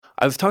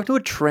I was talking to a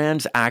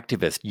trans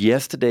activist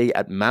yesterday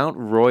at Mount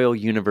Royal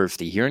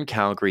University here in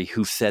Calgary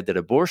who said that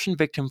abortion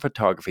victim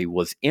photography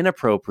was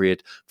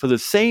inappropriate for the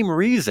same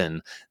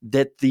reason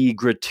that the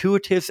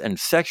gratuitous and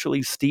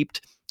sexually steeped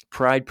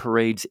pride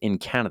parades in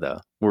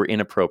Canada were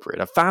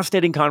inappropriate. A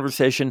fascinating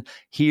conversation.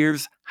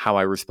 Here's how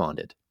I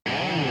responded.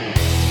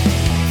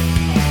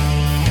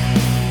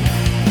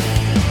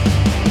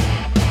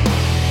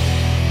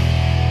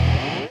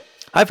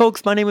 Hi,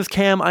 folks. My name is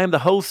Cam. I am the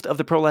host of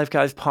the Pro-Life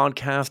Guys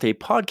podcast, a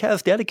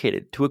podcast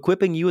dedicated to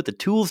equipping you with the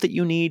tools that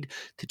you need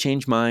to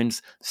change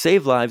minds,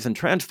 save lives, and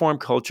transform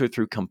culture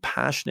through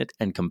compassionate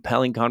and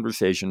compelling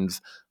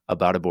conversations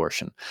about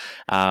abortion.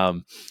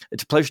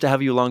 It's a pleasure to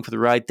have you along for the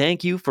ride.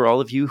 Thank you for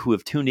all of you who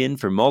have tuned in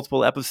for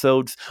multiple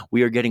episodes.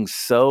 We are getting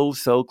so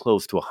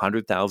close to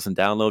 100,000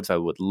 downloads. I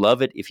would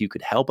love it if you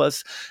could help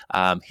us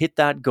hit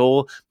that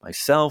goal.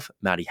 Myself,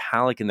 Maddie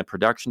Halleck in the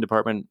production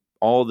department,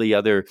 all the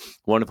other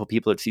wonderful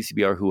people at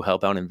CCBR who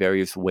help out in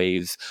various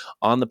ways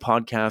on the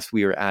podcast.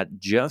 We are at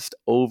just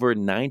over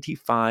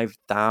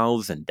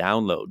 95,000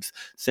 downloads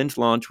since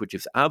launch, which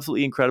is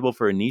absolutely incredible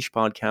for a niche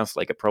podcast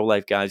like a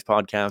Pro-Life Guys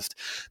podcast.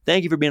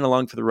 Thank you for being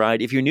along for the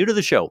ride. If you're new to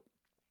the show,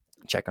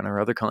 check on our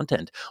other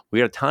content. We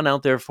got a ton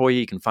out there for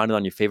you. You can find it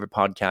on your favorite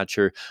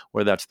podcatcher,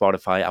 whether that's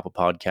Spotify, Apple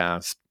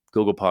Podcasts,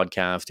 Google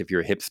Podcast. If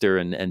you're a hipster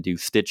and do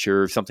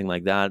Stitcher or something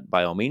like that,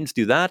 by all means,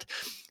 do that.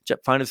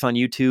 Find us on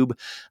YouTube.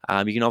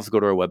 You can also go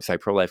to our website,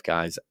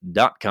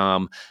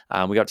 prolifeguys.com.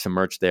 We got some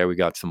merch there. We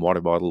got some water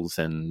bottles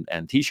and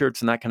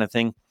t-shirts and that kind of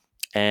thing.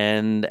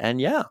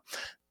 And yeah,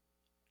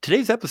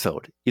 today's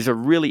episode is a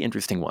really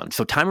interesting one.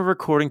 So time of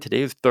recording,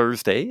 today is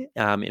Thursday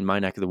in my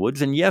neck of the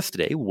woods. And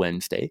yesterday,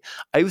 Wednesday,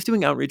 I was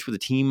doing outreach with a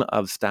team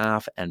of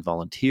staff and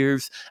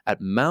volunteers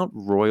at Mount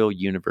Royal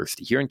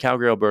University here in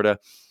Calgary, Alberta.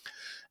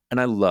 And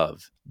I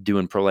love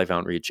doing pro-life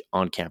outreach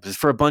on campus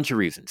for a bunch of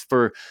reasons.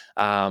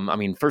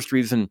 First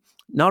reason,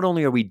 not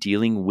only are we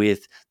dealing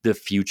with the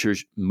future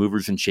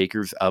movers and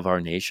shakers of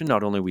our nation,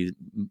 not only are we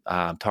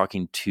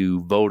talking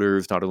to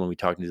voters, not only are we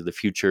talking to the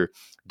future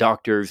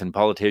doctors and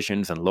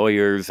politicians and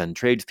lawyers and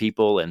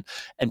tradespeople and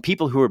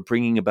people who are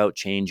bringing about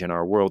change in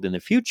our world in the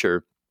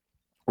future,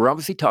 we're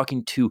obviously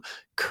talking to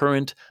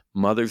current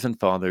mothers and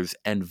fathers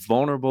and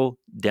vulnerable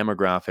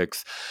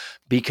demographics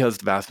because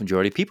the vast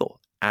majority of people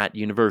at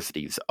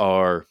universities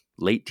are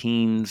late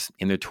teens,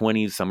 in their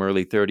 20s, some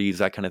early 30s,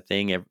 that kind of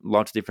thing.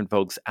 Lots of different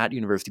folks at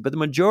university, but the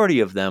majority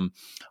of them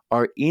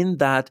are in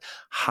that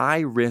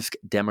high-risk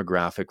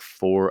demographic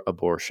for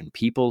abortion.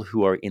 People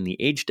who are in the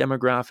age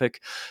demographic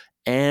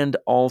and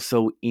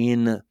also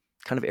in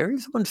kind of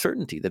areas of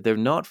uncertainty, that they're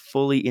not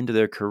fully into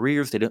their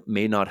careers. They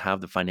may not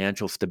have the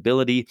financial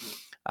stability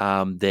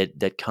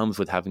that comes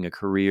with having a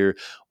career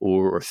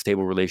or a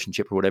stable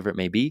relationship or whatever it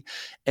may be.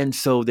 And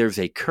so there's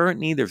a current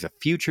need, there's a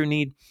future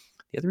need.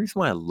 The other reason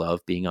why I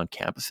love being on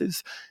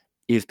campuses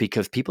is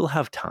because people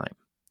have time,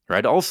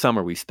 right? All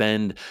summer we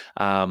spend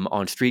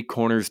on street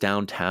corners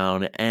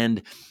downtown,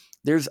 and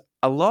there's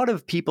a lot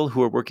of people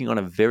who are working on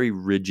a very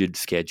rigid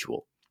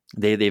schedule.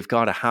 They've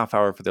got a half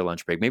hour for their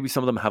lunch break. Maybe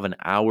some of them have an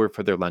hour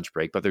for their lunch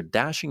break, but they're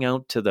dashing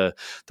out to the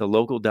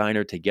local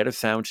diner to get a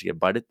sandwich, to get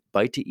a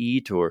bite to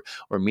eat, or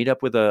meet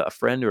up with a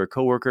friend or a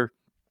coworker,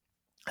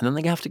 and then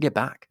they have to get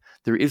back.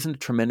 There isn't a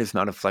tremendous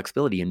amount of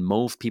flexibility in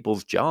most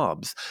people's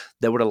jobs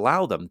that would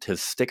allow them to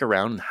stick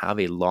around and have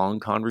a long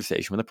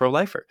conversation with a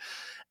pro-lifer.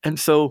 And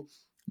so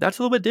that's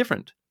a little bit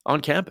different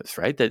on campus,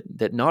 right?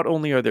 That not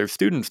only are there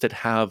students that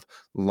have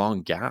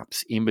long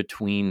gaps in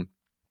between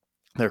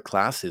their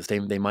classes, they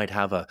might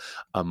have a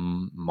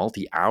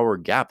multi-hour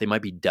gap. They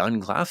might be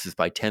done classes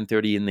by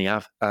 10:30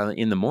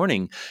 in the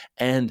morning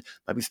and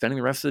might be spending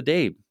the rest of the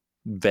day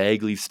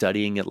vaguely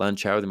studying at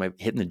lunch hour. They might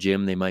be hitting the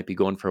gym. They might be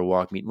going for a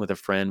walk, meeting with a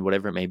friend,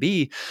 whatever it may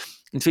be.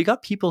 And so you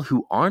got people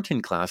who aren't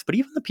in class, but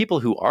even the people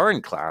who are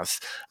in class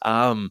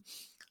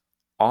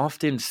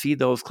often see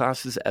those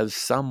classes as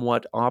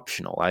somewhat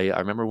optional. I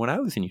remember when I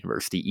was in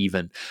university,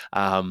 even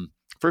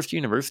first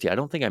university, I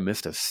don't think I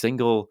missed a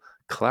single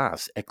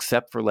class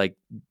except for like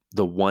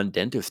the one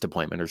dentist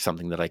appointment or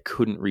something that I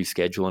couldn't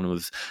reschedule, and it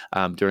was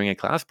during a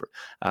class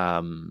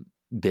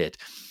bit.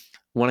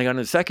 When I got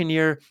into the second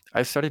year,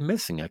 I started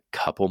missing a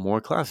couple more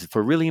classes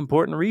for really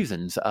important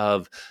reasons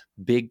of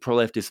big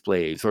pro-life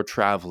displays or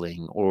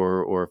traveling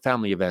or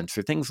family events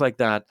or things like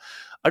that.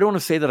 I don't want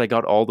to say that I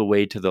got all the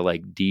way to the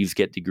like D's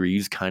get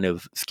degrees, kind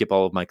of skip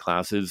all of my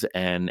classes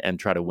and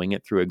try to wing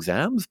it through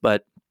exams.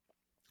 But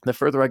the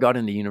further I got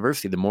into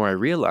university, the more I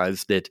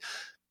realized that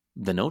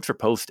the notes are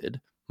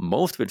posted.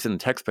 Most of it's in the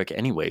textbook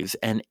anyways,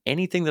 and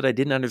anything that I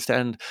didn't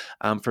understand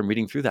from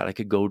reading through that, I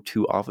could go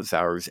to office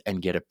hours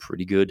and get a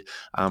pretty good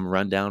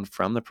rundown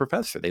from the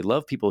professor. They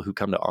love people who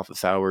come to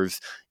office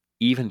hours,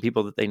 even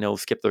people that they know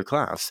skip their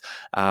class.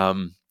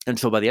 And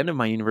so by the end of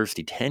my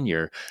university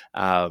tenure,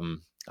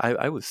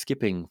 I was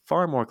skipping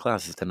far more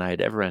classes than I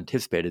had ever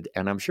anticipated,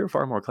 and I'm sure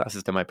far more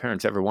classes than my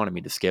parents ever wanted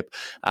me to skip.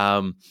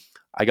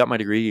 I got my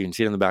degree. You can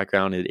see it in the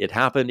background. It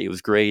happened. It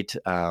was great.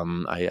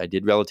 I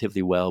did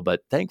relatively well,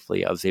 but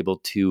thankfully I was able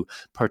to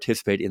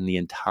participate in the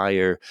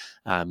entire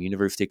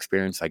university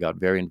experience. I got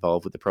very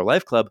involved with the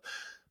Pro-Life Club,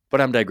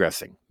 but I'm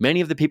digressing.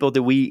 Many of the people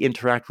that we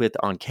interact with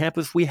on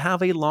campus, we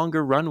have a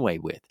longer runway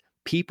with.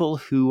 People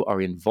who are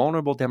in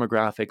vulnerable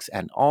demographics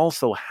and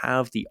also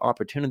have the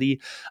opportunity,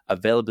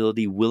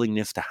 availability,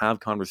 willingness to have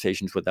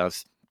conversations with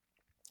us.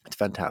 It's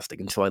fantastic.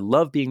 And so I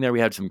love being there. We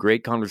had some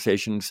great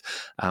conversations,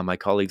 my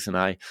colleagues and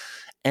I.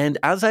 And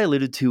as I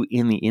alluded to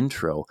in the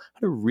intro, I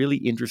had a really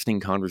interesting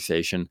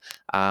conversation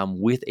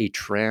with a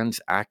trans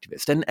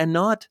activist, and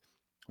not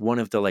one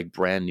of the like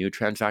brand new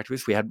trans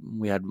activists. We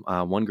had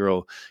one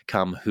girl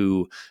come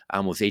who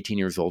was 18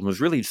 years old and was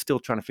really still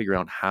trying to figure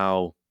out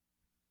how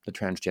the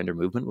transgender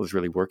movement was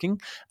really working.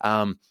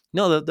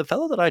 No, the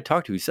fellow that I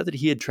talked to, he said that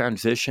he had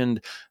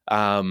transitioned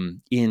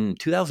in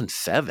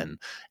 2007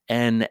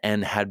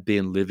 and had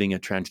been living a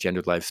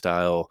transgendered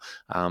lifestyle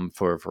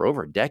for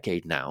over a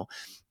decade now.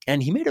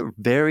 And he made a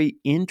very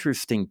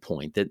interesting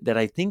point that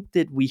I think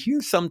that we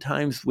hear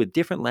sometimes with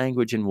different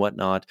language and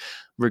whatnot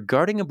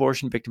regarding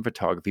abortion victim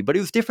photography, but it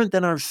was different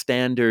than our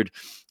standard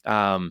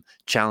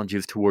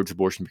challenges towards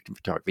abortion victim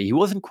photography. He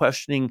wasn't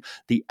questioning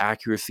the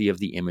accuracy of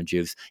the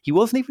images. He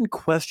wasn't even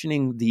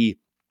questioning the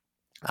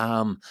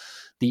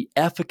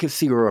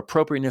efficacy or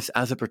appropriateness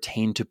as it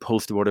pertained to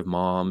post-abortive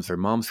moms or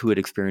moms who had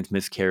experienced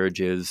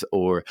miscarriages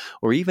or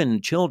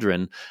even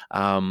children.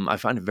 I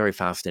find it very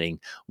fascinating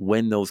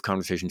when those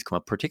conversations come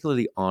up,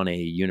 particularly on a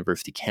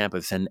university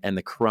campus, and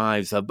the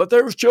cries of, but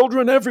there's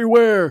children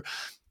everywhere.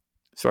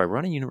 Sorry, we're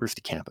on a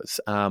university campus.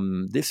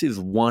 This is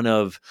one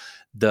of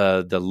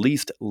the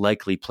least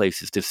likely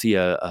places to see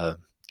a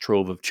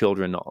trove of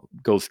children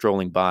go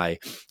strolling by.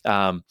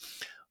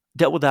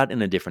 Dealt with that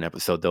in a different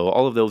episode, though.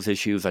 All of those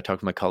issues, I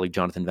talked to my colleague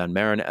Jonathan Van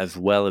Maren, as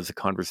well as a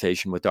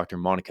conversation with Dr.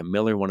 Monica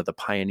Miller, one of the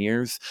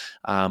pioneers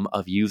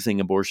of using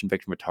abortion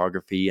victim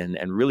photography and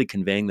really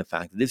conveying the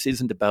fact that this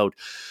isn't about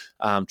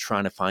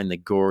trying to find the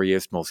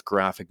goriest, most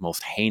graphic,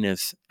 most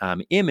heinous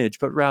image,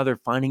 but rather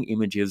finding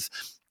images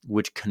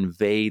which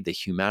convey the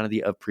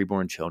humanity of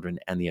preborn children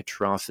and the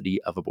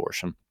atrocity of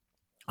abortion.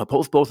 I'll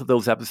post both of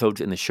those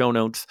episodes in the show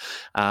notes.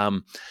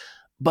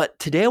 But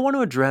today I want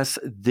to address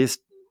this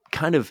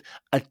kind of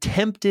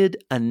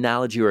attempted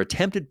analogy or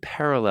attempted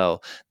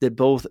parallel that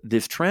both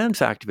this trans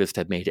activist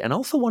had made and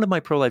also one of my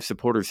pro-life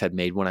supporters had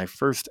made when I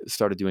first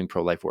started doing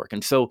pro-life work.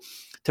 And so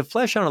to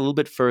flesh out a little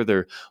bit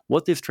further,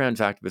 what this trans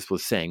activist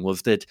was saying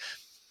was that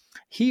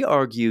he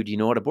argued, you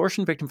know what,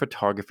 abortion victim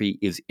photography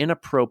is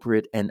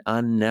inappropriate and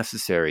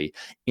unnecessary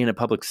in a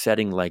public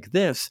setting like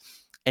this.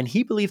 And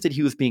he believed that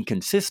he was being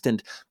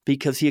consistent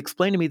because he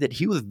explained to me that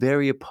he was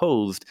very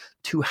opposed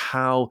to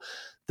how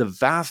the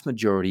vast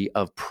majority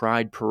of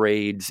pride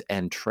parades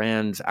and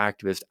trans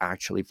activists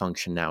actually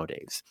function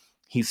nowadays.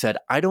 He said,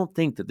 I don't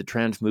think that the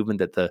trans movement,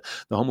 that the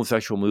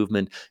homosexual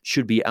movement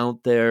should be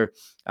out there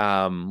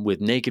with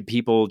naked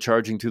people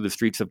charging through the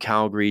streets of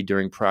Calgary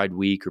during Pride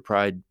Week or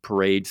Pride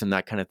parades and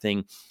that kind of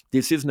thing.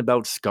 This isn't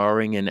about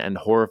scarring and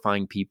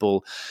horrifying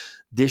people.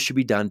 This should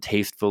be done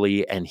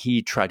tastefully. And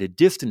he tried to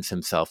distance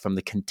himself from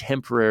the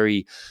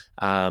contemporary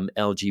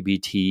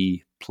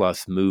LGBT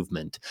plus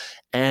movement.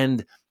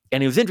 And it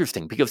was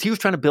interesting because he was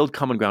trying to build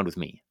common ground with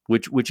me,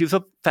 which is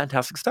a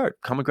fantastic start.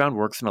 Common ground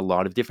works in a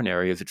lot of different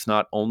areas. It's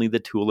not only the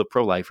tool of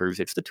pro-lifers,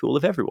 it's the tool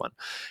of everyone.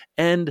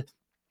 And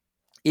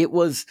it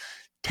was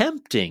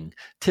tempting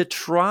to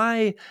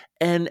try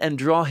and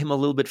draw him a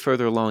little bit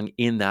further along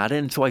in that.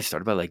 And so I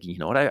started by like, you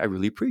know what, I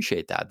really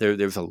appreciate that.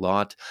 There's a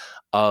lot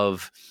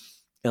of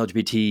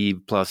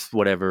LGBT plus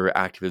whatever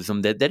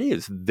activism that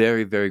is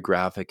very, very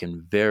graphic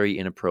and very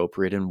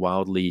inappropriate and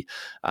wildly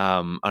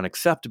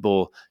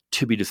unacceptable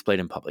to be displayed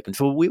in public. And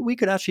so we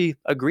could actually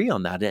agree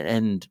on that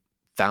and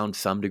found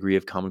some degree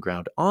of common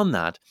ground on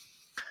that.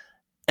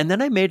 And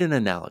then I made an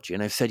analogy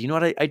and I said, you know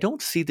what, I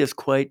don't see this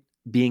quite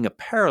being a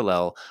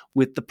parallel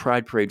with the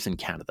pride parades in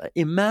Canada.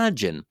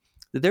 Imagine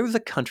that there was a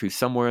country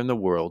somewhere in the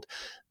world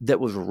that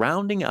was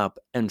rounding up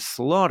and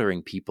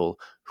slaughtering people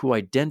who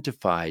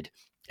identified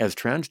as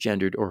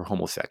transgendered or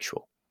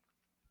homosexual.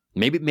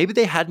 Maybe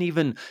they hadn't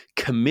even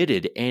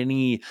committed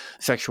any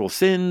sexual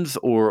sins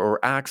or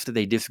acts that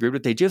they disagreed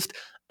with. They just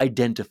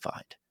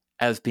identified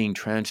as being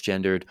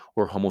transgendered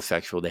or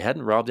homosexual. They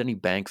hadn't robbed any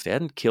banks. They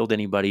hadn't killed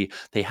anybody.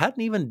 They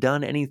hadn't even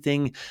done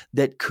anything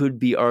that could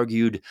be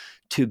argued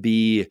to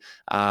be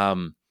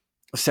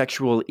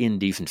sexual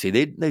indecency.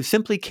 They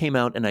simply came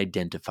out and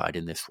identified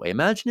in this way.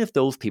 Imagine if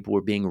those people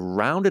were being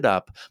rounded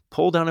up,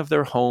 pulled out of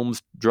their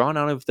homes, drawn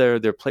out of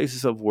their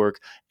places of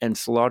work, and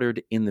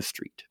slaughtered in the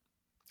street.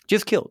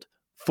 Just killed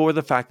for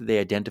the fact that they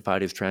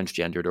identified as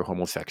transgendered or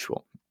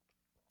homosexual.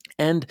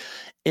 And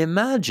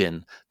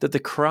imagine that the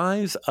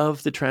cries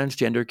of the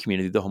transgender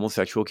community, the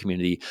homosexual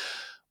community,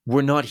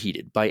 were not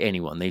heeded by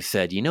anyone. They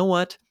said, you know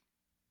what?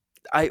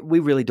 We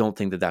really don't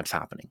think that that's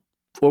happening.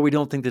 Or we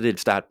don't think that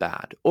it's that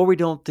bad. Or we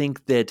don't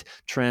think that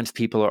trans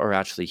people are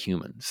actually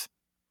humans.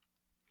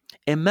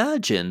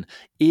 Imagine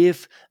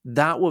if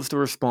that was the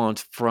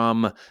response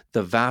from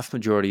the vast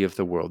majority of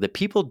the world, that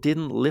people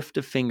didn't lift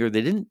a finger,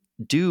 they didn't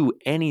do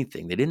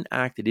anything, they didn't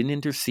act, they didn't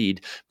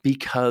intercede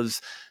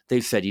because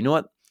they said, you know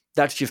what,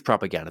 that's just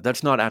propaganda.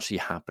 That's not actually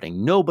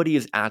happening. Nobody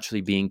is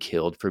actually being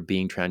killed for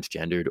being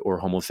transgendered or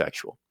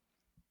homosexual.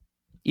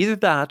 Either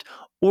that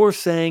or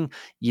saying,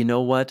 you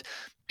know what,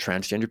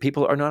 transgender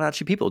people are not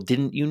actually people.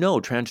 Didn't you know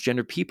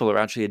transgender people are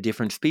actually a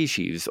different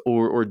species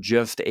or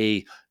just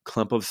a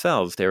clump of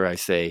cells, dare I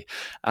say.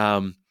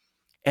 And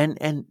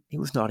he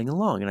was nodding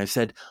along. And I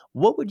said,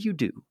 what would you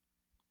do?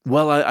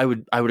 Well, I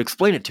would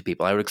explain it to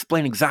people. I would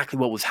explain exactly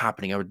what was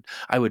happening.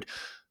 I would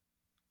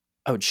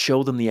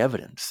show them the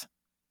evidence.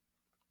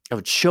 I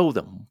would show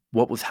them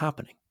what was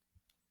happening.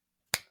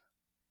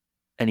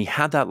 And he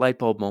had that light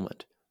bulb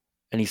moment.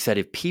 And he said,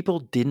 if people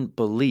didn't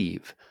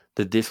believe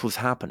that this was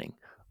happening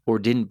or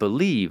didn't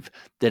believe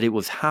that it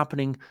was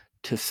happening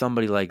to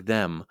somebody like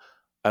them,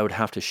 I would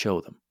have to show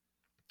them.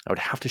 I would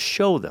have to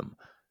show them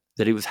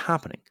that it was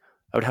happening.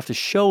 I would have to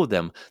show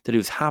them that it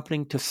was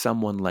happening to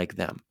someone like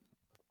them.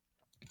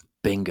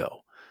 Bingo.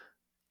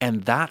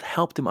 And that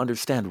helped him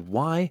understand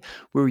why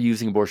we were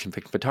using abortion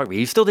victim photography.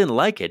 He still didn't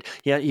like it.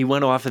 Yeah, he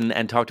went off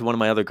and talked to one of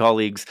my other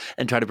colleagues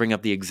and tried to bring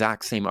up the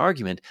exact same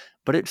argument,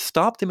 but it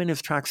stopped him in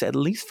his tracks at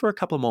least for a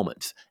couple of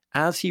moments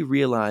as he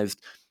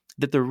realized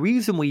that the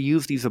reason we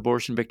use these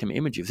abortion victim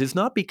images is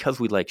not because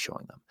we like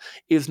showing them.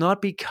 It's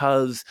not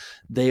because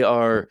they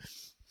are...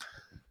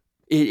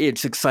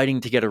 it's exciting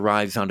to get a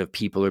rise out of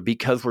people or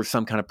because we're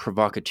some kind of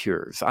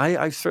provocateurs.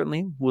 I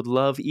certainly would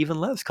love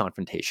even less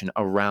confrontation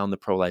around the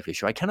pro-life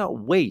issue. I cannot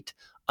wait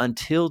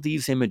until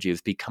these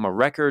images become a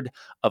record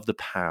of the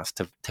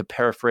past, to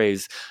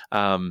paraphrase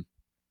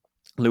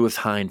Lewis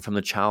Hine from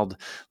the child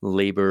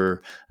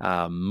labor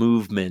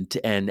movement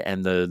and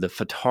the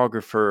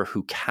photographer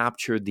who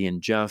captured the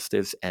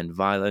injustice and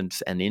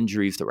violence and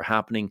injuries that were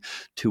happening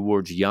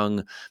towards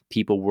young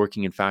people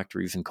working in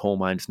factories and coal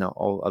mines, now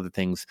all other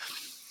things,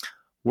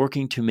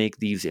 working to make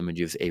these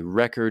images a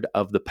record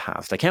of the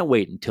past. I can't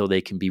wait until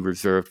they can be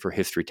reserved for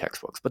history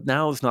textbooks, but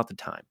now is not the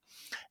time.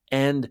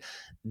 And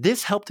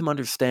this helped him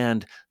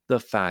understand the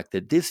fact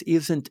that this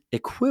isn't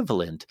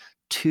equivalent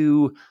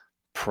to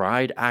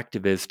pride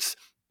activists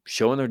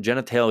showing their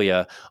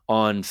genitalia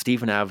on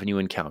Stephen Avenue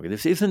in Calgary.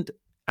 This isn't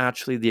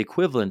actually the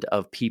equivalent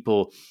of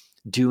people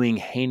doing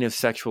heinous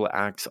sexual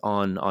acts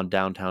on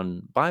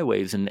downtown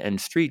byways and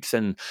streets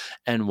and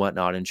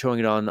whatnot and showing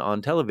it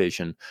on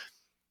television.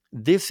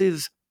 This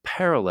is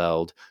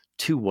paralleled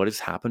to what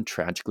has happened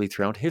tragically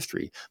throughout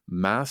history.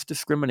 Mass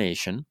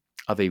discrimination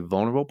of a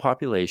vulnerable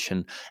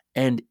population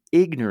and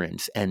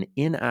ignorance and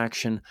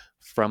inaction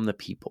from the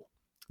people.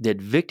 That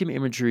victim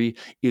imagery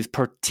is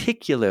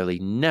particularly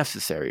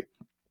necessary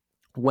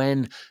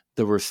when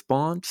the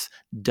response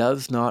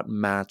does not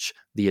match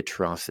the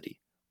atrocity,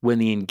 when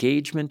the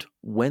engagement,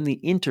 when the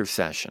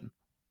intercession,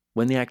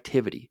 when the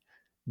activity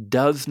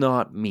does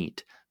not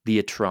meet the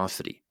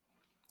atrocity.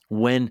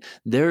 When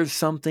there's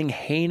something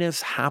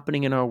heinous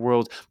happening in our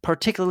world,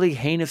 particularly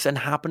heinous and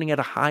happening at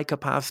a high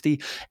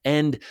capacity,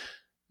 and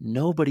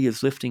nobody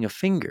is lifting a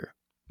finger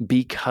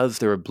because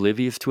they're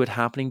oblivious to it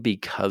happening,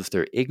 because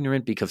they're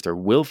ignorant, because they're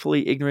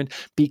willfully ignorant,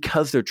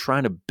 because they're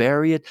trying to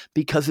bury it,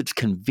 because it's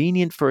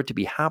convenient for it to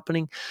be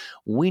happening,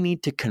 we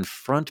need to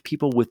confront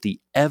people with the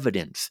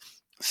evidence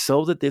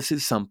so that this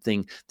is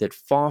something that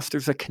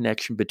fosters a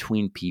connection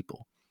between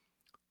people.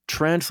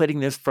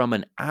 Translating this from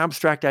an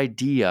abstract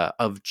idea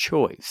of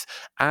choice,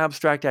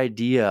 abstract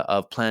idea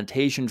of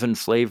plantations and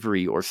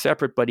slavery or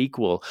separate but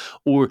equal,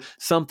 or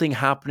something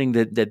happening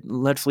that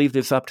let's leave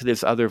this up to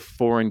this other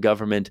foreign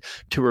government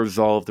to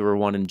resolve the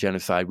Rwandan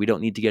genocide. We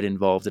don't need to get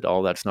involved at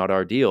all. That's not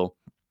our deal.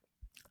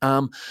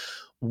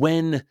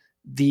 When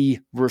the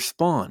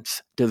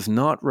response does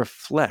not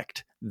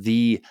reflect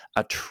the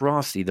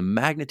atrocity, the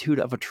magnitude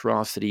of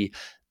atrocity,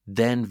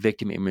 then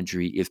victim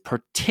imagery is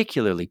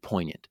particularly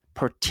poignant,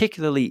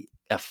 particularly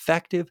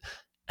effective,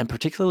 and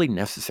particularly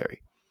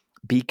necessary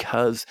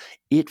because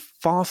it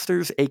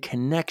fosters a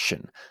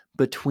connection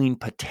between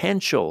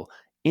potential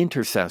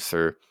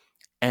intercessor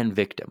and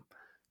victim,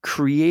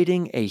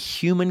 creating a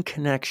human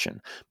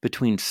connection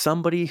between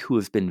somebody who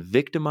has been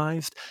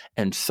victimized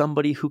and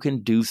somebody who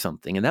can do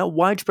something. And that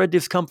widespread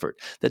discomfort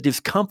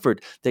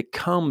that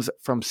comes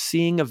from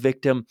seeing a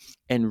victim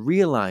and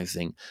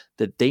realizing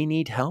that they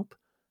need help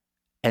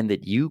and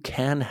that you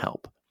can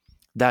help.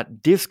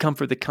 That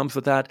discomfort that comes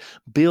with that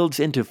builds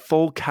into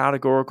full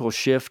categorical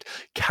shift,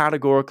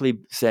 categorically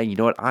saying, you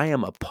know what, I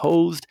am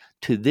opposed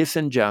to this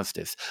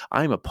injustice.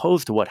 I am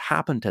opposed to what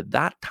happened to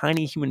that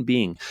tiny human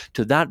being,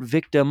 to that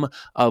victim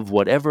of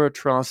whatever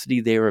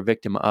atrocity they are a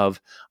victim of.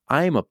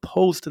 I am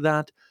opposed to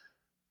that.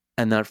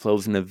 And that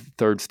flows into the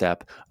third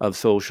step of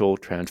social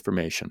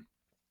transformation.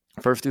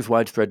 First is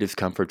widespread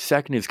discomfort.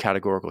 Second is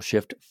categorical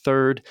shift.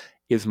 Third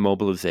is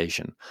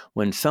mobilization.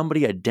 When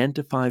somebody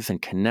identifies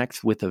and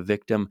connects with a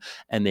victim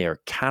and they are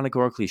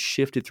categorically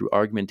shifted through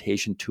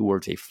argumentation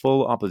towards a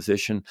full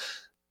opposition,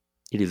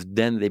 it is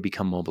then that they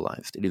become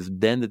mobilized. It is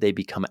then that they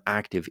become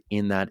active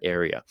in that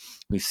area.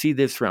 We see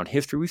this throughout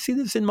history. We see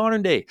this in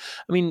modern day.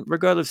 I mean,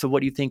 regardless of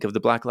what you think of the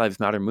Black Lives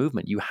Matter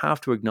movement, you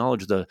have to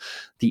acknowledge the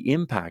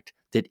impact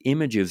that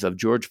images of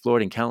George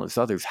Floyd and countless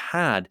others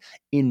had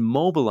in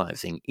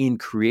mobilizing, in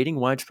creating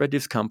widespread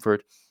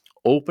discomfort,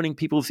 opening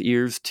people's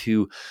ears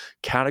to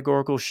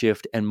categorical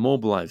shift and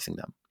mobilizing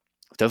them.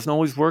 It doesn't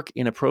always work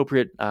in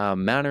appropriate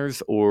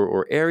manners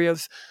or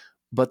areas,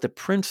 but the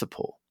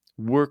principle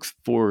works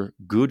for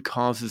good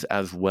causes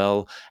as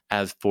well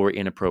as for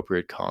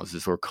inappropriate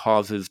causes, or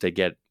causes that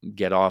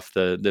get off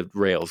the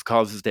rails,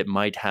 causes that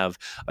might have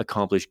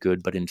accomplished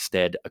good but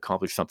instead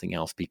accomplish something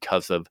else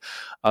because of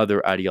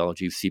other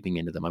ideologies seeping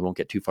into them. I won't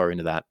get too far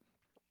into that.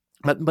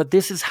 But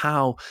this is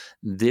how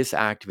this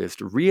activist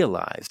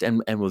realized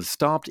and was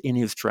stopped in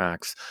his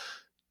tracks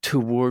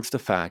towards the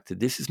fact that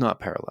this is not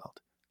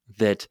paralleled,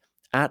 that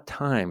at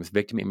times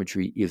victim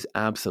imagery is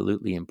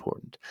absolutely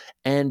important.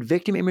 And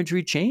victim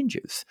imagery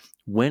changes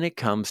when it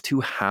comes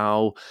to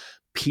how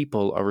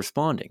people are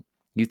responding.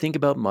 You think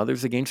about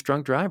Mothers Against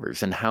Drunk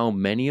Drivers and how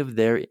many of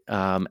their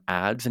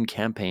ads and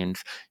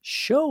campaigns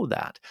show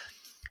that.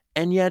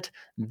 And yet,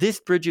 this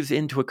bridges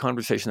into a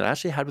conversation that I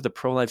actually had with a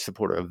pro-life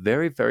supporter, a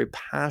very, very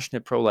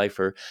passionate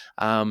pro-lifer,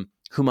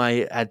 whom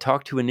I had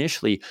talked to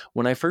initially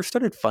when I first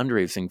started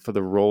fundraising for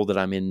the role that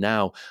I'm in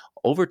now,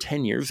 over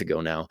 10 years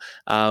ago now.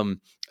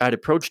 I'd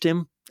approached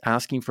him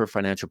asking for a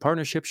financial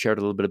partnership, shared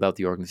a little bit about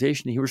the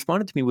organization. He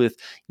responded to me with,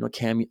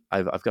 Cam,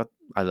 I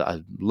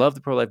love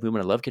the pro-life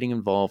movement. I love getting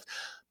involved,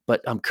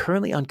 but I'm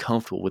currently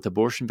uncomfortable with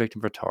abortion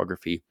victim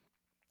photography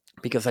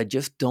because I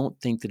just don't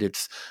think that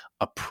it's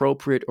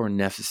appropriate or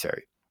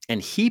necessary.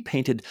 And he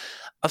painted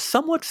a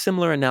somewhat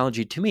similar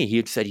analogy to me. He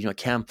had said,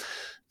 Cam,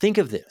 think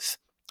of this.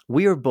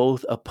 We are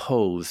both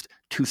opposed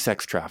to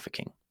sex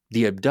trafficking,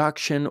 the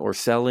abduction or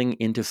selling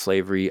into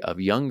slavery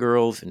of young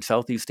girls in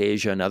Southeast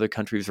Asia and other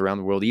countries around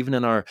the world, even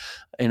in our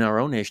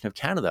own nation of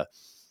Canada.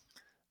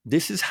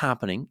 This is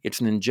happening. It's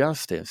an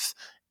injustice.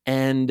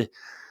 And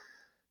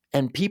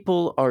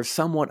people are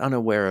somewhat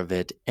unaware of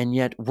it, and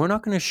yet we're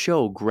not going to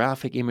show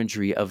graphic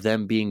imagery of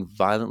them being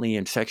violently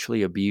and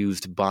sexually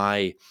abused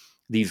by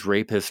these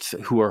rapists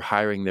who are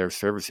hiring their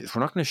services.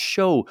 We're not going to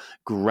show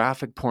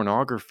graphic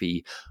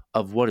pornography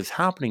of what is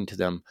happening to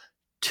them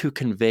to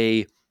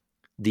convey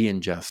the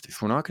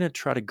injustice. We're not going to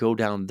try to go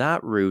down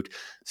that route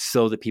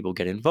so that people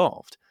get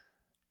involved.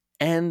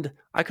 And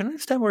I can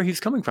understand where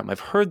he's coming from. I've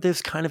heard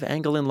this kind of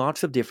angle in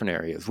lots of different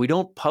areas. We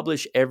don't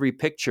publish every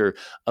picture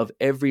of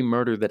every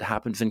murder that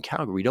happens in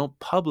Calgary. We don't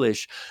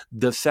publish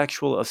the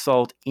sexual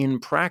assault in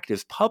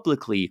practice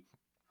publicly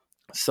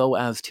so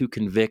as to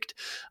convict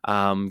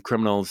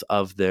criminals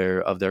of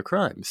their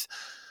crimes.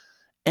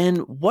 And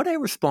what I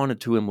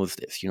responded to him was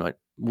this: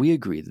 we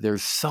agree that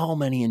there's so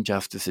many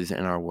injustices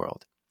in our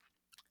world,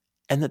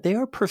 and that they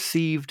are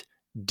perceived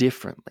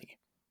differently.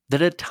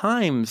 That at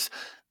times,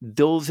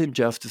 those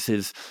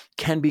injustices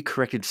can be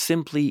corrected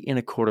simply in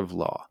a court of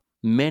law.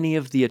 Many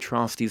of the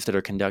atrocities that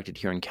are conducted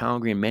here in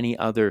Calgary and many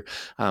other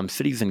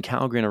cities in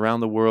Calgary and around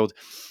the world,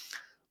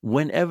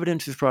 when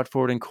evidence is brought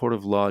forward in court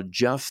of law,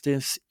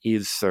 justice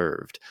is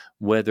served.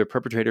 Whether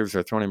perpetrators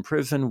are thrown in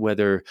prison,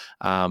 whether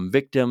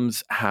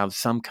victims have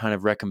some kind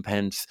of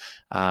recompense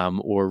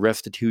or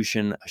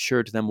restitution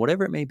assured to them,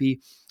 whatever it may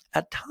be,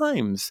 at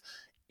times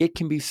it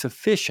can be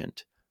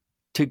sufficient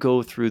to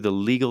go through the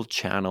legal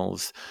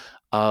channels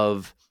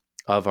of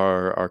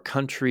our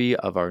country,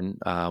 of our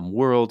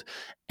world,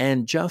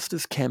 and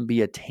justice can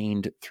be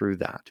attained through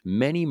that.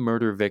 Many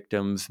murder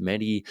victims,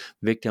 many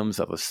victims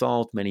of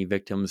assault, many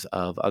victims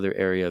of other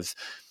areas,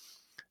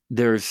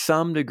 there's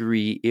some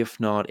degree, if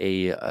not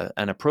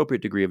an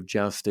appropriate degree of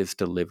justice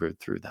delivered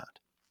through that.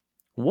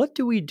 What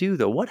do we do,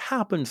 though? What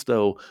happens,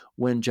 though,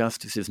 when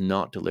justice is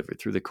not delivered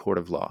through the court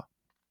of law?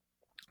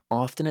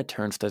 Often it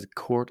turns to the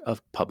court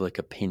of public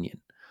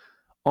opinion.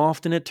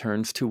 Often it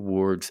turns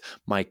towards,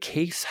 my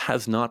case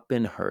has not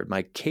been heard,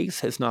 my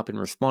case has not been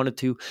responded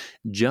to,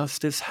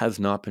 justice has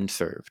not been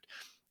served.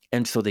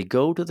 And so they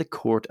go to the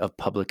court of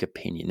public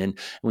opinion. And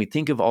we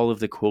think of all of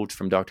the quotes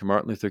from Dr.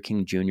 Martin Luther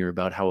King Jr.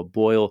 about how a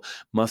boil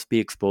must be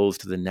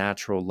exposed to the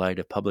natural light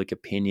of public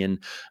opinion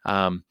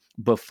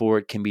before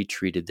it can be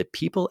treated, that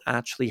people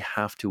actually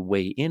have to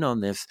weigh in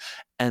on this,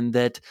 and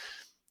that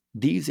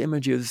these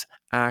images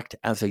act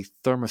as a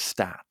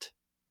thermostat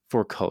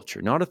for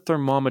culture, not a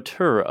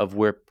thermometer of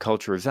where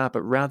culture is at,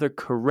 but rather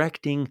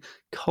correcting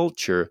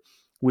culture,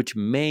 which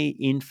may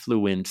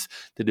influence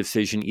the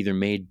decision either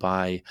made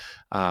by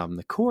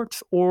the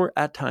courts or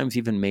at times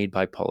even made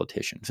by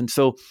politicians. And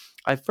so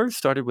I first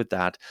started with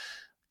that.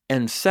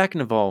 And second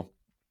of all,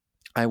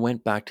 I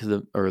went back to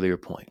the earlier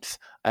points.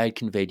 I had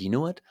conveyed,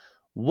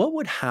 what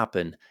would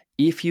happen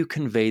if you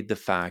conveyed the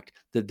fact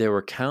that there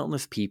were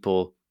countless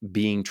people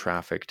being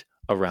trafficked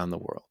around the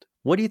world?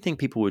 What do you think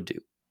people would do?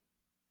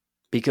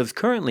 Because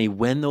currently,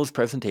 when those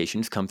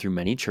presentations come through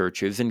many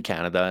churches in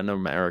Canada and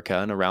America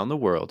and around the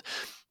world,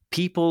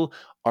 people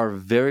are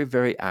very,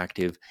 very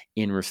active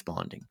in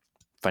responding.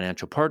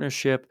 financial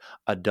partnership,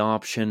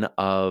 adoption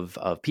of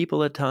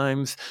people at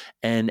times,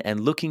 and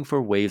looking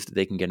for ways that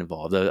they can get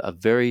involved. A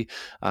very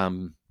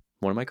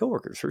one of my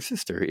coworkers, her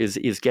sister,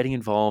 is getting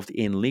involved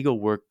in legal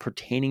work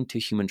pertaining to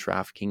human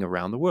trafficking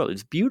around the world.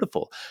 It's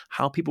beautiful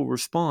how people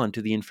respond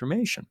to the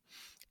information.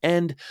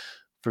 And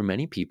for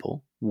many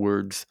people,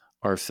 words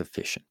are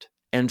sufficient.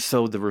 And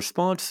so the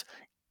response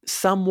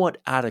somewhat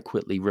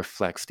adequately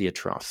reflects the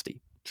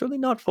atrocity. Certainly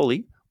not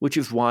fully, which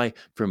is why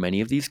for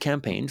many of these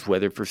campaigns,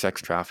 whether for sex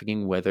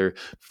trafficking, whether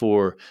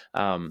for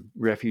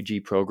refugee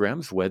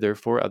programs, whether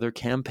for other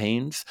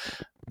campaigns,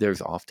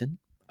 there's often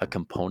a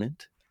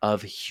component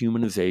of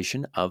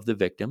humanization of the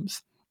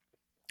victims.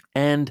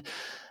 And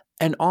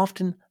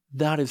often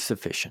that is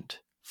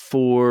sufficient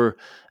for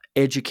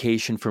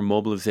education, for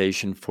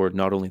mobilization, for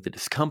not only the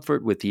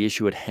discomfort with the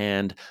issue at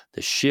hand,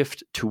 the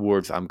shift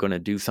towards I'm going to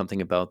do something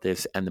about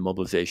this, and the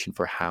mobilization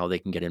for how they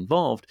can get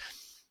involved.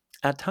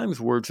 At times,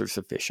 words are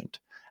sufficient.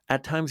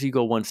 At times, you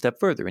go one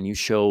step further and you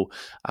show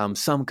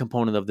some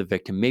component of the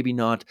victim, maybe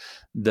not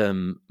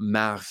them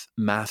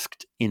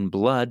masked in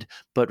blood,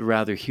 but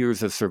rather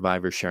here's a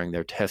survivor sharing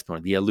their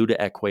testimony. The Aluda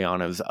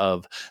Equianas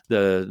of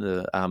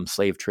the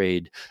slave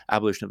trade,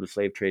 abolition of the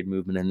slave trade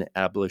movement and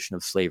abolition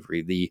of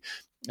slavery, the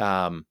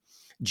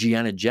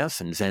Gianna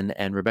Jessens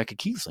and Rebecca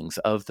Kieslings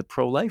of the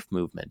pro-life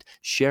movement,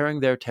 sharing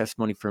their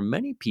testimony. For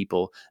many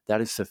people,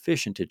 that is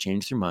sufficient to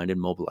change their mind and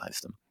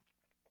mobilize them.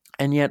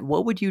 And yet,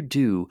 what would you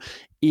do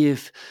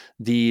if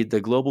the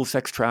global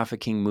sex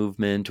trafficking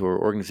movement or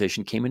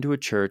organization came into a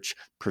church,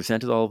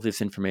 presented all of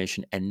this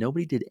information, and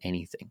nobody did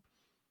anything?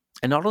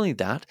 And not only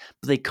that,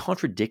 but they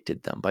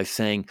contradicted them by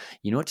saying,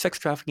 you know what, sex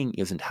trafficking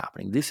isn't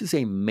happening. This is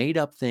a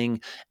made-up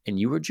thing, and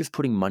you are just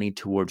putting money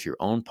towards your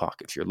own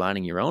pockets. You're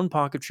lining your own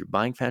pockets. You're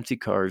buying fancy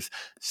cars.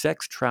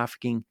 Sex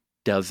trafficking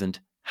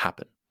doesn't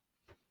happen.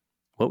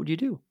 What would you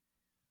do?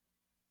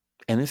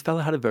 And this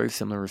fellow had a very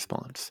similar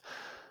response.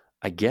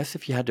 I guess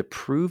if you had to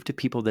prove to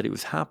people that it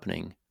was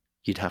happening,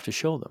 you'd have to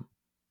show them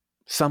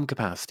some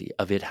capacity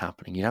of it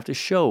happening. You'd have to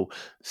show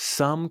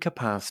some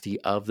capacity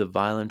of the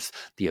violence,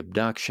 the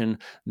abduction,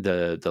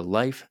 the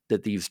life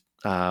that these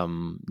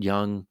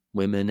young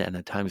women and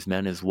at times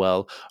men as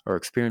well are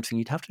experiencing.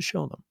 You'd have to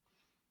show them.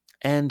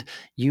 And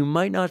you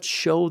might not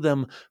show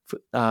them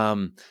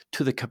to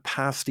the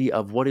capacity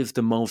of what is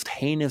the most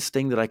heinous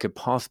thing that I could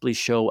possibly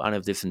show out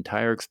of this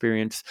entire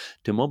experience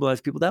to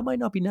mobilize people. That might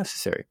not be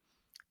necessary.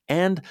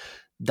 And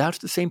that's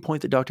the same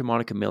point that Dr.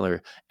 Monica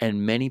Miller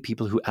and many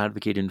people who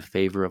advocate in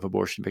favor of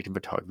abortion victim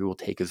photography will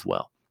take as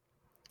well.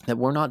 That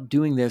we're not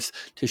doing this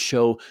to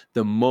show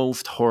the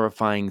most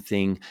horrifying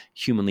thing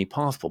humanly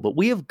possible, but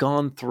we have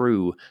gone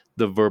through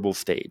the verbal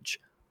stage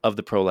of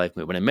the pro-life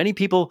movement. And many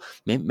people,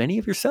 many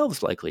of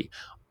yourselves likely,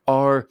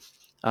 are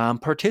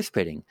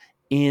participating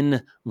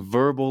in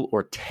verbal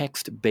or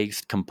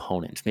text-based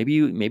components. Maybe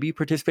you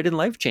participated in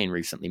Life Chain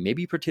recently.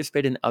 Maybe you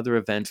participate in other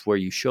events where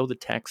you show the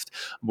text,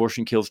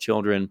 abortion kills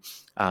children.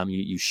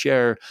 You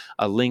share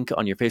a link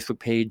on your Facebook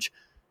page,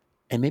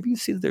 and maybe you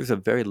see that there's a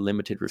very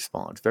limited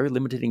response, very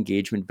limited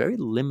engagement, very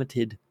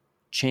limited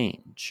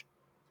change.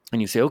 And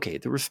you say, okay,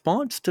 the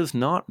response does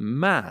not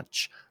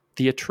match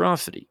the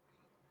atrocity.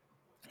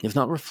 It does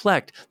not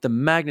reflect the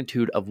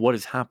magnitude of what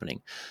is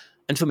happening.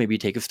 And so maybe you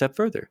take a step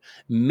further.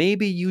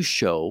 Maybe you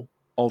show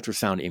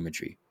ultrasound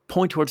imagery.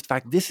 Point towards the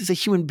fact this is a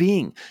human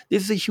being.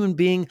 This is a human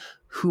being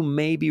who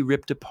may be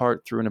ripped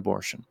apart through an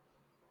abortion.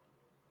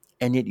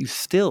 And yet you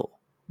still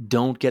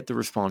don't get the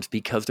response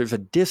because there's a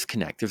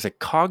disconnect. There's a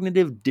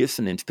cognitive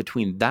dissonance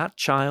between that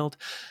child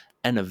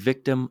and a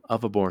victim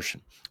of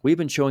abortion. We've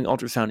been showing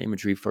ultrasound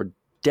imagery for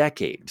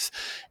decades.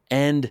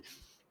 And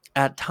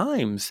at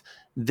times,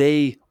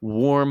 they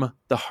warm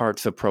the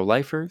hearts of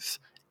pro-lifers,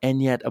 and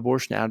yet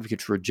abortion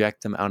advocates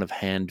reject them out of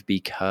hand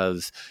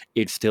because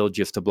it's still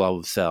just a blob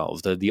of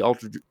cells. The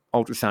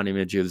ultrasound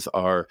images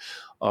are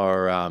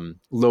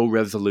low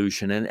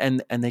resolution,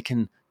 and they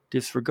can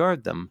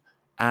disregard them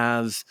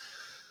as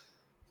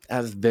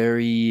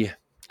very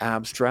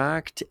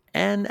abstract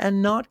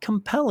and not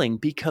compelling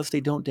because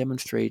they don't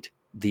demonstrate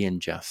the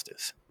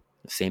injustice.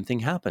 The same thing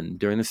happened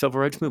during the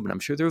civil rights movement. I'm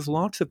sure there's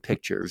lots of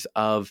pictures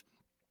of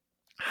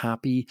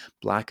happy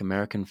Black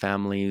American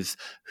families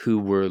who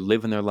were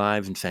living their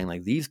lives and saying,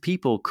 like, these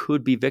people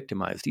could be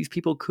victimized. These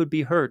people could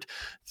be hurt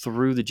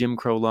through the Jim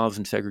Crow laws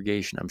and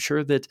segregation. I'm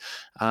sure that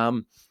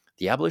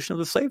the abolition of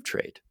the slave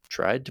trade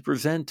tried to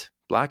present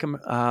Black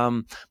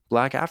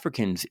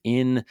Africans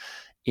in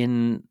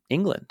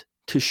England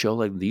to show,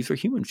 like, these are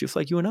humans just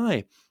like you and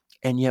I.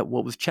 And yet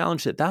what was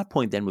challenged at that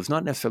point then was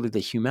not necessarily the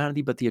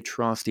humanity, but the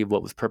atrocity of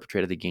what was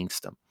perpetrated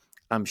against them.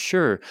 I'm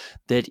sure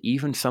that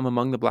even some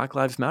among the Black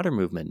Lives Matter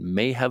movement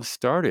may have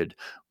started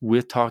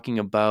with talking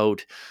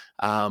about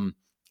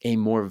a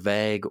more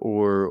vague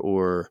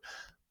or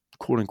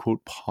quote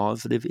unquote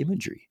positive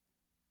imagery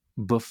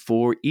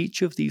before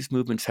each of these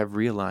movements have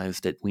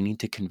realized that we need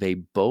to convey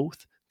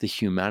both the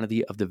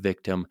humanity of the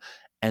victim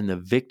and the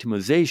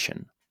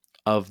victimization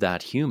of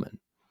that human.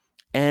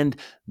 And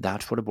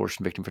that's what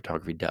abortion victim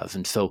photography does.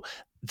 And so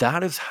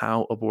that is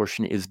how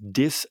abortion is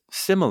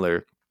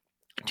dissimilar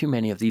to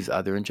many of these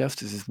other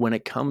injustices when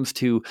it comes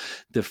to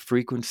the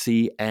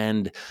frequency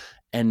and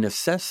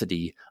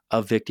necessity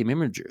of victim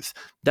imagers.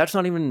 That's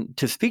not even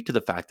to speak to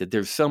the fact that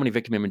there's so many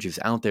victim imagers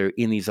out there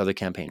in these other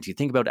campaigns. You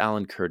think about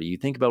Alan Kurdi, you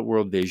think about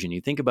World Vision,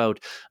 you think about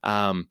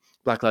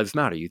Black Lives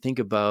Matter, you think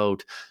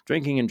about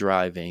drinking and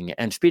driving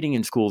and speeding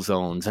in school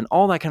zones and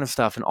all that kind of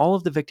stuff, and all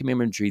of the victim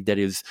imagery that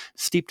is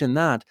steeped in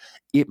that.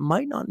 It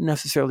might not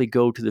necessarily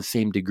go to the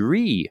same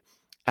degree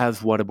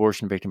as what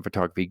abortion victim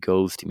photography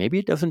goes to. Maybe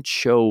it doesn't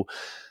show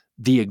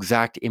the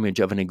exact image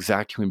of an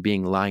exact human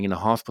being lying in a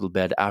hospital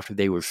bed after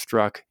they were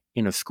struck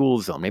in a school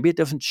zone. Maybe it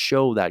doesn't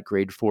show that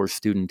grade 4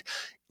 student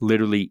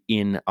literally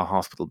in a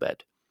hospital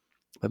bed.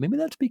 But maybe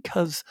that's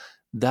because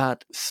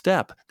that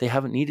step, they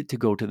haven't needed to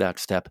go to that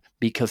step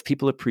because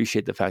people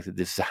appreciate the fact that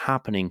this is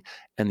happening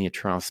and the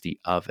atrocity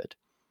of it.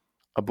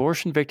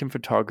 Abortion victim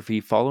photography,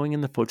 following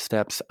in the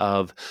footsteps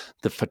of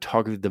the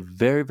photography, the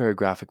very, very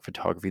graphic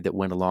photography that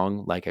went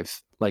along, like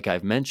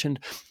I've mentioned,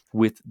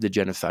 with the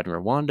genocide in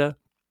Rwanda,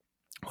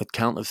 with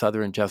countless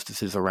other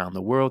injustices around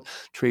the world,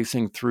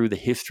 tracing through the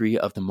history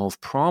of the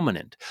most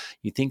prominent.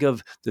 You think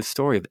of the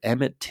story of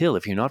Emmett Till.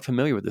 If you're not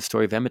familiar with the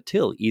story of Emmett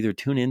Till, either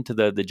tune into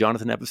the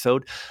Jonathan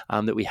episode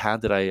that we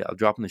had that I'll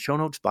drop in the show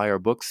notes, buy our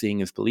book, Seeing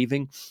is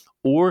Believing,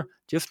 or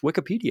just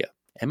Wikipedia.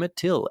 Emmett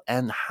Till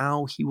and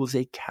how he was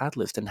a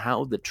catalyst and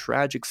how the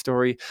tragic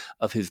story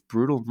of his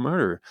brutal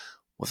murder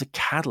was a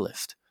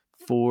catalyst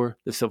for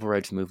the civil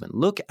rights movement.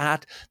 Look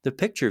at the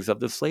pictures of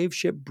the slave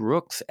ship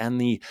Brooks and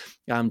the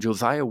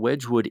Josiah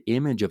Wedgwood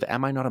image of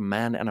Am I Not a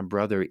Man and a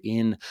Brother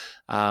in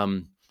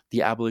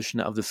the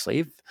abolition of the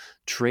slave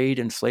trade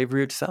and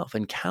slavery itself,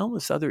 and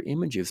countless other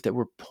images that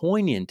were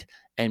poignant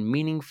and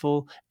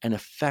meaningful and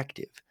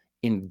effective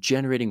in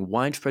generating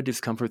widespread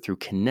discomfort through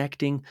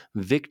connecting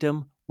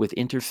victim with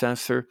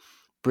intercessor,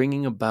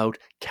 bringing about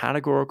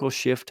categorical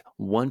shift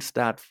once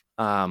that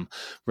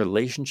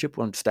relationship,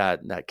 once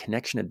that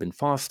connection had been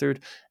fostered,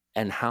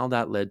 and how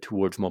that led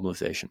towards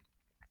mobilization.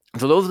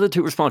 So those are the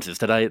two responses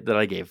that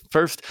I gave.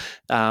 First,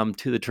 to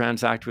the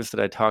trans activist that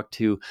I talked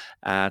to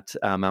at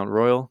Mount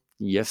Royal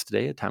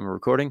yesterday at time of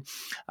recording,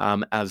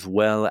 as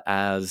well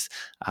as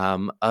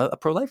a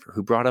pro-lifer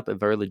who brought up a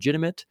very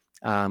legitimate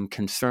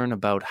concern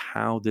about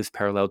how this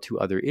paralleled to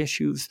other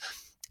issues.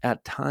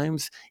 At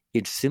times,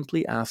 it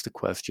simply asked a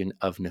question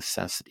of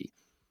necessity.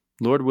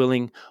 Lord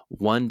willing,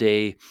 one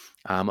day,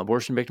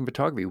 abortion victim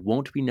photography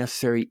won't be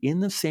necessary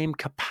in the same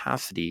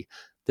capacity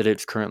that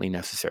it's currently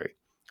necessary.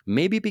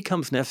 Maybe it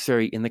becomes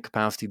necessary in the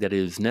capacity that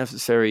is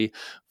necessary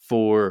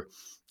for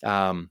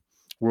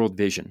World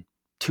Vision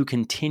to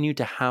continue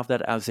to have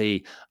that as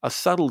a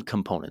subtle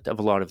component of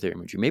a lot of their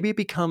imagery. Maybe it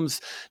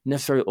becomes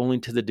necessary only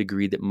to the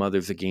degree that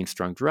Mothers Against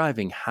Drunk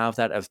Driving have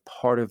that as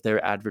part of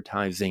their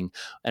advertising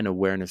and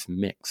awareness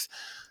mix.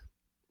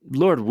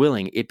 Lord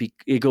willing,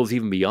 it goes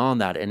even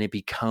beyond that, and it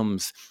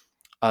becomes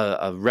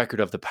a record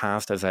of the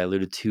past, as I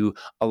alluded to,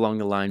 along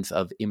the lines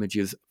of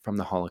images from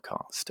the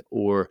Holocaust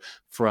or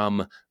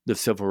from the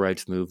Civil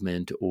Rights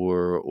Movement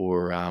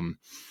or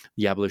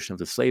the abolition of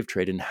the slave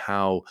trade, and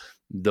how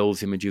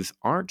those images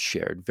aren't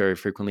shared very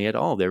frequently at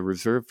all. They're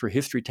reserved for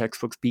history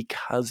textbooks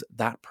because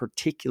that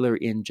particular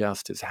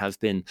injustice has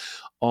been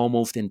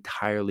almost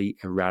entirely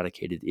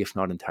eradicated, if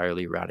not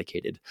entirely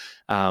eradicated.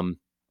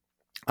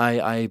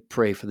 I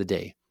pray for the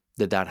day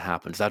that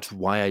happens. That's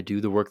why I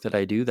do the work that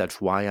I do. That's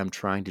why I'm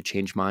trying to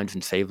change minds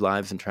and save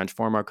lives and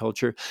transform our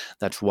culture.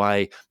 That's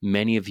why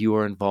many of you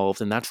are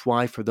involved. And that's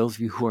why for those of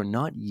you who are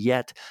not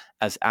yet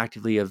as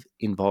actively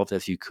involved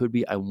as you could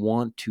be, I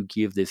want to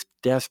give this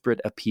desperate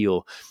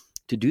appeal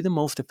to do the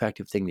most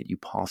effective thing that you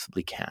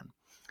possibly can.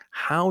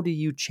 How do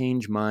you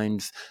change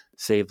minds,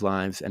 save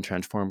lives, and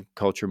transform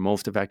culture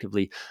most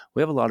effectively?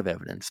 We have a lot of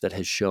evidence that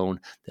has shown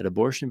that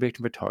abortion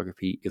victim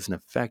photography is an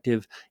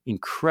effective,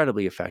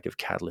 incredibly effective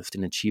catalyst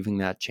in achieving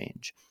that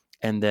change.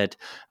 And that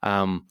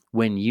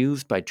when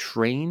used by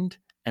trained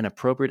and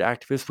appropriate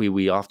activists,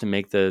 we often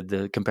make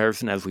the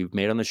comparison, as we've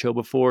made on the show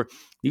before,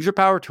 these are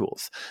power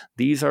tools.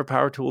 These are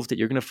power tools that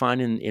you're going to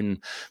find in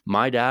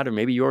my dad or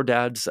maybe your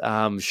dad's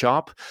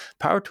shop.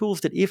 Power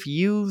tools that, if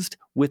used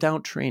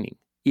without training,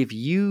 if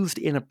used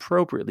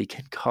inappropriately,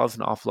 can cause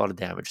an awful lot of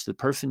damage to the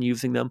person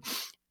using them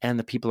and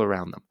the people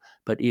around them.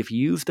 But if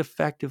used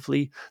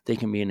effectively, they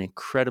can be an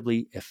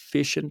incredibly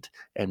efficient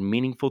and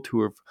meaningful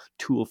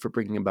tool for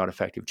bringing about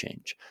effective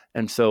change.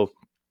 And so,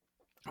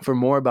 for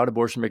more about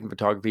abortion victim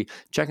photography,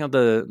 check out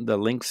the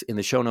links in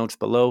the show notes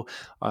below,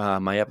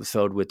 my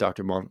episode with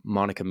Dr.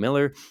 Monica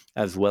Miller,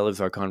 as well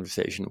as our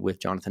conversation with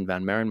Jonathan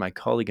Van Maren, my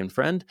colleague and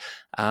friend.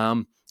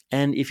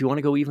 And if you want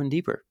to go even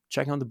deeper,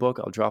 check out the book.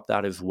 I'll drop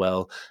that as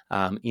well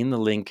in the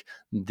link.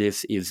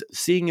 This is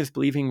Seeing is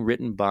Believing,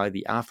 written by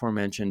the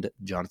aforementioned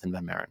Jonathan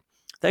Van Maren.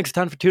 Thanks a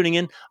ton for tuning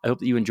in. I hope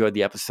that you enjoyed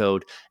the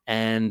episode,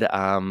 and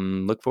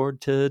look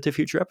forward to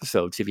future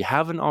episodes. If you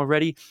haven't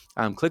already,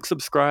 click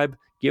subscribe,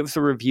 give us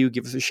a review,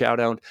 give us a shout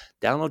out,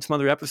 download some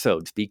other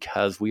episodes,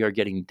 because we are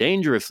getting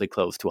dangerously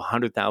close to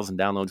 100,000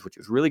 downloads, which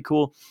is really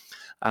cool.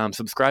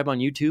 Subscribe on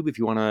YouTube if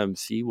you want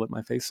to see what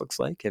my face looks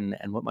like and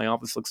what my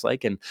office looks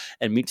like, and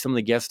meet some of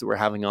the guests that we're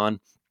having on.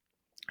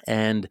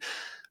 And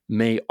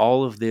may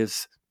all of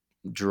this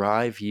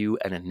drive you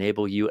and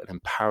enable you and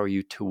empower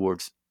you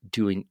towards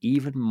doing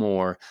even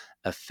more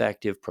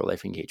effective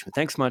pro-life engagement.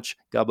 Thanks much.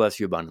 God bless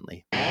you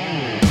abundantly.